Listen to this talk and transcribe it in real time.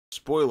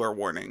Spoiler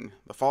warning.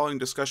 The following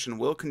discussion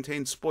will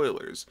contain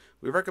spoilers.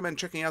 We recommend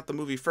checking out the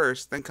movie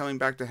first, then coming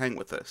back to hang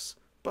with us.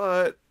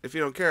 But if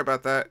you don't care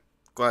about that,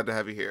 glad to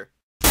have you here.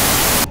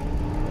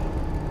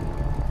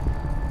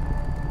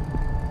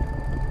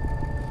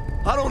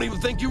 I don't even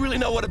think you really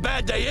know what a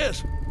bad day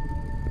is.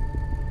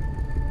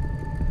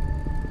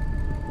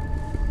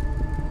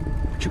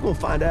 But you're gonna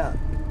find out.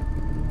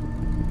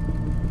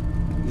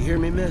 You hear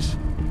me, miss?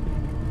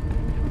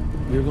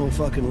 You're gonna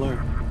fucking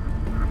learn.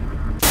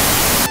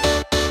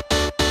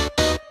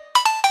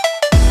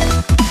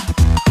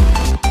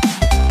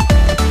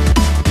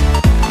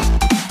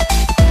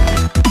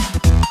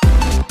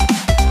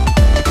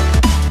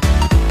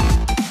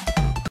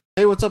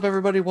 Hey, what's up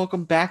everybody?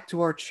 Welcome back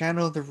to our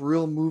channel, The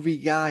Real Movie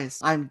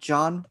Guys. I'm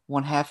John,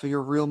 one half of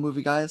your Real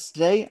Movie Guys.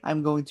 Today,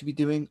 I'm going to be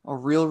doing a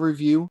real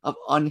review of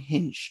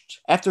Unhinged.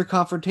 After a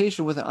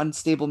confrontation with an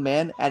unstable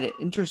man at an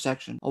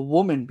intersection, a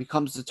woman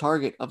becomes the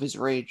target of his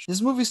rage.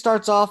 This movie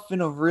starts off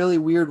in a really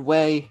weird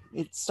way.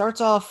 It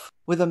starts off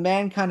with a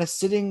man kind of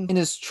sitting in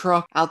his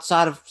truck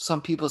outside of some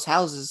people's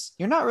houses.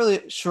 You're not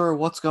really sure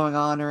what's going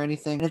on or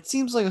anything. And it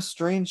seems like a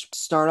strange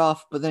start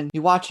off, but then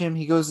you watch him,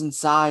 he goes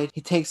inside,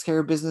 he takes care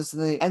of business,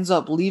 and then he ends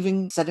up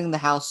leaving, setting the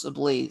house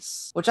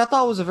ablaze. Which I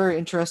thought was a very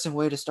interesting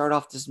way to start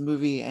off this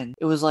movie, and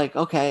it was like,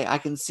 okay, I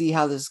can see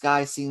how this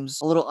guy seems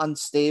a little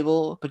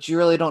unstable, but you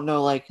really don't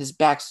know like his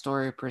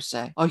backstory per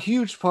se. A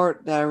huge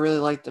part that I really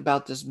liked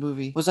about this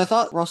movie was I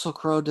thought Russell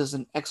Crowe does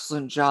an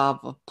excellent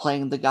job of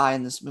playing the guy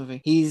in this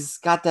movie. He's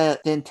got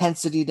the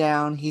intensity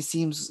down. He's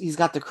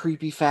got the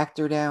creepy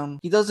factor down.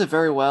 He does it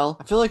very well.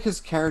 I feel like his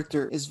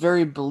character is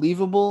very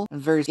believable and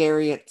very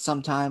scary at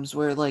sometimes,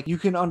 where like you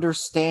can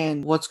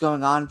understand what's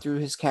going on through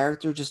his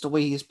character, just the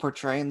way he's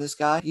portraying this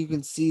guy. You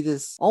can see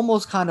this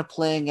almost kind of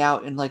playing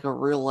out in like a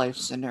real life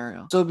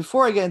scenario. So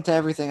before I get into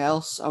everything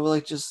else, I would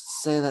like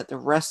just say that the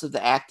rest of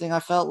the acting I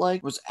felt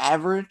like was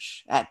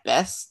average at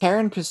best.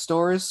 Karen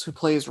Pistorius, who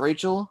plays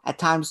Rachel, at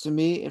times to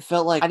me, it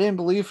felt like I didn't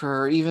believe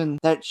her, or even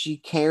that she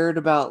cared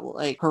about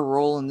like her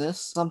role in this.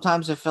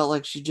 Sometimes it felt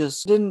like she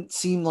just didn't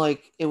seem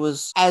like it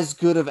was as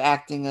good of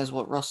acting as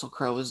what Russell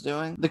Crowe was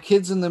doing. The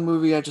kids in the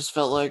movie, I just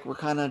felt like were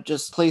kind of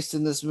just placed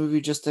in this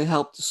movie just to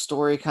help the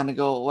story kind of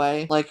go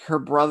away. Like her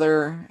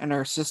brother and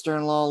her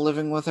sister-in-law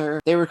living with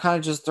her, they were kind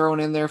of just thrown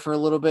in there for a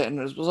little bit, and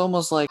it was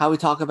almost like how we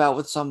talk about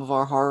with some of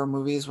our horror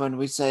movies when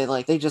we say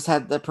like they just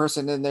had the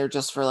person in there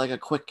just for like a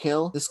quick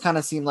kill. This kind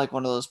of seemed like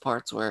one of those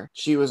parts where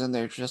she was in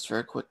there just for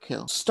a quick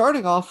kill.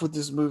 Starting off with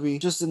this movie,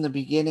 just in the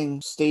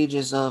beginning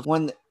stages of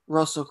when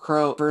Russell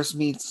Crowe first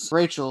meets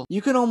Rachel,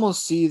 you can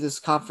almost see this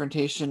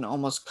confrontation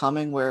almost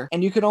coming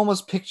and you can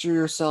almost picture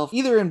yourself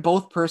either in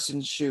both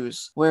persons'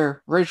 shoes,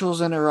 where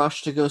Rachel's in a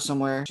rush to go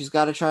somewhere. She's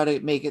got to try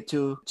to make it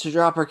to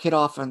drop her kid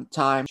off on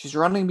time. She's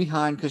running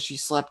behind because she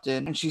slept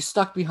in, and she's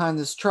stuck behind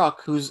this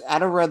truck who's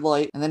at a red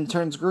light, and then it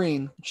turns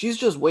green. She's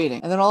just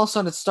waiting, and then all of a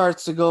sudden it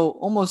starts to go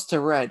almost to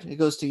red. It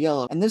goes to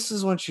yellow, and this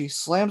is when she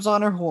slams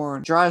on her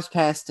horn, drives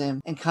past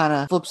him, and kind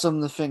of flips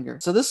him the finger.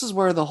 So this is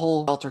where the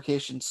whole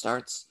altercation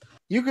starts.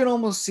 You can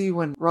almost see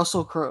when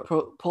Russell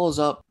Crowe pulls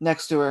up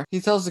next to her, he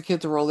tells the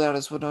kid to roll down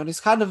his window, and he's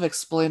kind of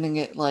explaining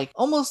it like,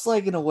 almost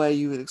like in a way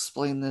you would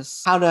explain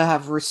this, how to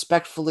have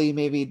respectfully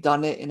maybe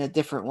done it in a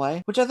different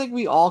way, which I think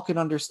we all can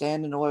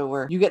understand in a way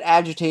where you get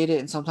agitated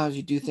and sometimes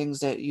you do things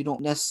that you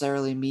don't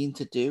necessarily mean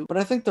to do. But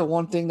I think the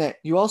one thing that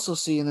you also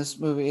see in this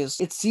movie is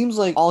it seems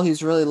like all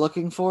he's really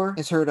looking for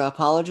is her to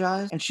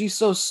apologize, and she's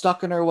so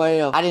stuck in her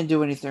way of, I didn't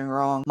do anything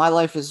wrong. My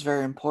life is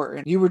very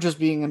important. You were just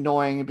being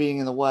annoying and being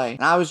in the way.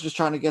 And I was just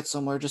trying to get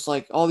somewhere, just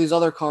like all these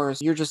other cars.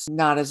 You're just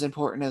not as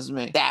important as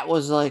me. That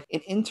was like an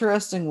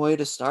interesting way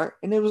to start.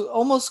 And it was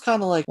almost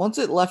kind of like, once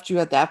it left you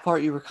at that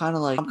part, you were kind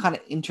of like, I'm kind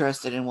of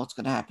interested in what's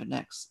going to happen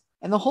next.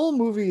 And the whole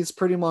movie is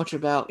pretty much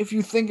about, if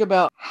you think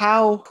about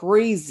how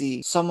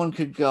crazy someone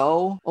could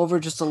go over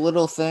just a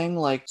little thing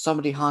like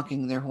somebody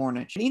honking their horn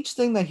at you. And each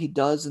thing that he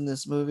does in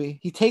this movie,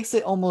 he takes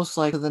it almost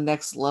like to the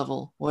next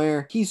level,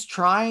 where he's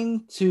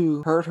trying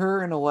to hurt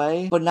her in a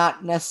way, but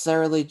not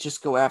necessarily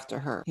just go after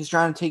her. He's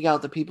trying to take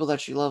out the people that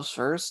she loves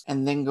first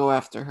and then go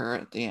after her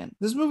at the end.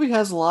 This movie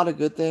has a lot of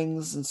good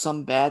things and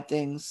some bad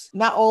things.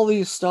 Not all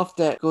the stuff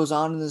that goes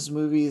on in this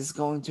movie is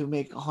going to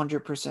make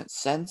 100%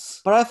 sense,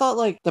 but I thought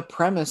like the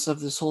premise of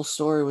this whole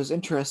story was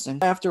interesting.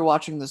 After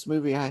watching this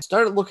movie, I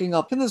started looking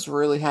up, can this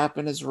really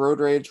happen? Is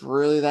road rage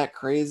really that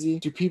crazy?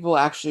 Do people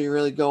actually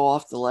really go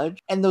off the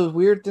ledge? And the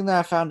weird thing that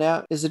I found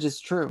out is it is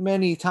true.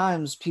 Many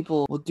times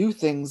people will do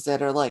things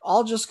that are like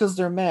all just because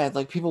they're mad.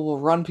 Like people will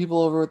run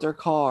people over with their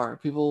car.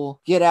 People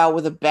will get out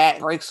with a bat,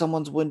 break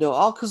someone's window,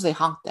 all because they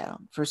honked at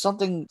them for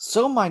something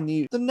so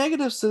minute. The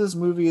negatives to this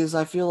movie is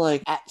I feel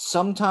like at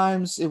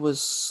sometimes it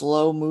was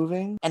slow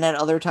moving and at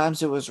other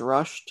times it was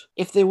rushed.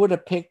 If they would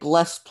have picked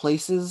less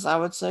places, I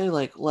would say,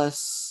 like less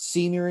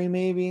scenery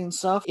maybe and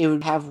stuff, it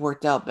would have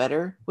worked out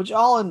better. Which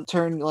all in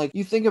turn, like,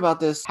 you think about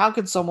this, how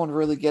could someone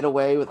really get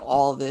away with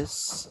all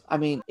this? I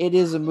mean, it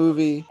is a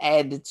movie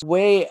and it's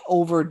way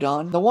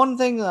overdone. The one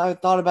thing that I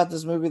thought about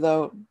this movie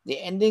though, the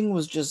ending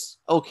was just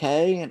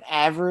okay and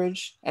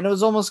average, and it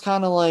was almost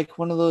kind of like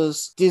one of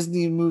those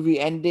Disney movie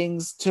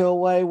endings to a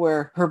way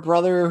where her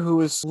brother who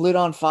was lit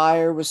on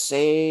fire was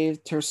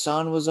saved, her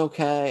son was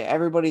okay,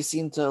 everybody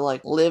seemed to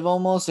like live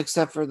almost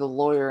except for the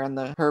lawyer and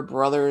her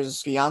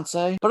brother's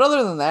fiance. But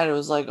other than that, it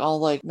was like all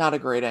like not a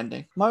great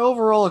ending. My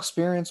overall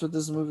experience with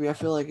this movie, I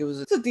feel like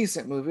it's a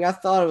decent movie. I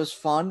thought it was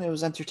fun, it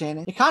was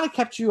entertaining, it kind of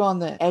kept you on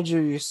the edge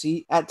of your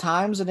seat at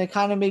times, and it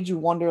kind of made you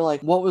wonder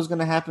like what was going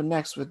to happen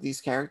next with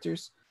these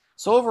characters.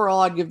 So overall,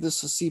 I'd give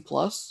this a C+. You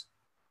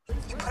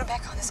put him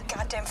back on this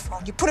goddamn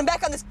phone. You put him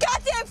back on this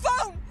goddamn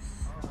phone!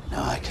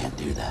 No, I can't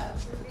do that.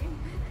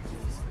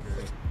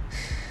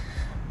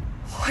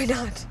 Why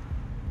not?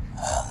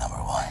 Well, number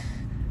one,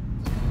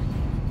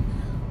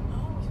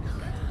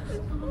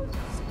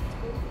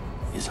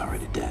 he's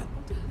already dead.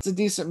 It's a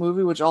decent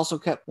movie, which also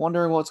kept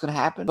wondering what's going to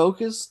happen,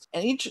 focused,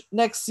 and each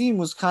next scene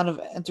was kind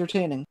of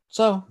entertaining.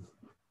 So,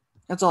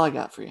 that's all I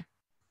got for you.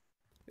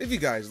 If you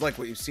guys like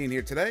what you've seen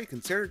here today,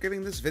 consider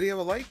giving this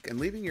video a like and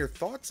leaving your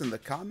thoughts in the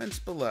comments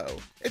below.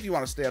 If you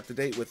want to stay up to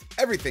date with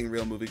everything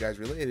Real Movie Guys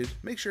related,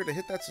 make sure to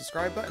hit that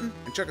subscribe button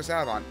and check us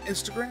out on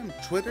Instagram,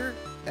 Twitter,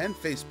 and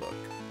Facebook.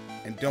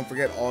 And don't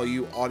forget, all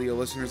you audio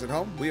listeners at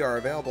home, we are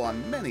available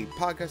on many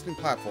podcasting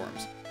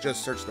platforms.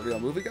 Just search The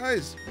Real Movie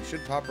Guys, you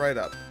should pop right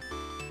up.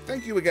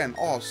 Thank you again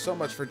all so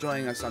much for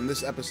joining us on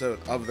this episode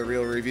of The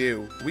Real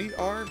Review. We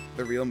are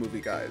The Real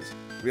Movie Guys.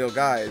 Real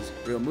guys,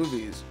 real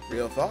movies,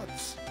 real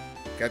thoughts.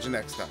 Catch you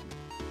next time.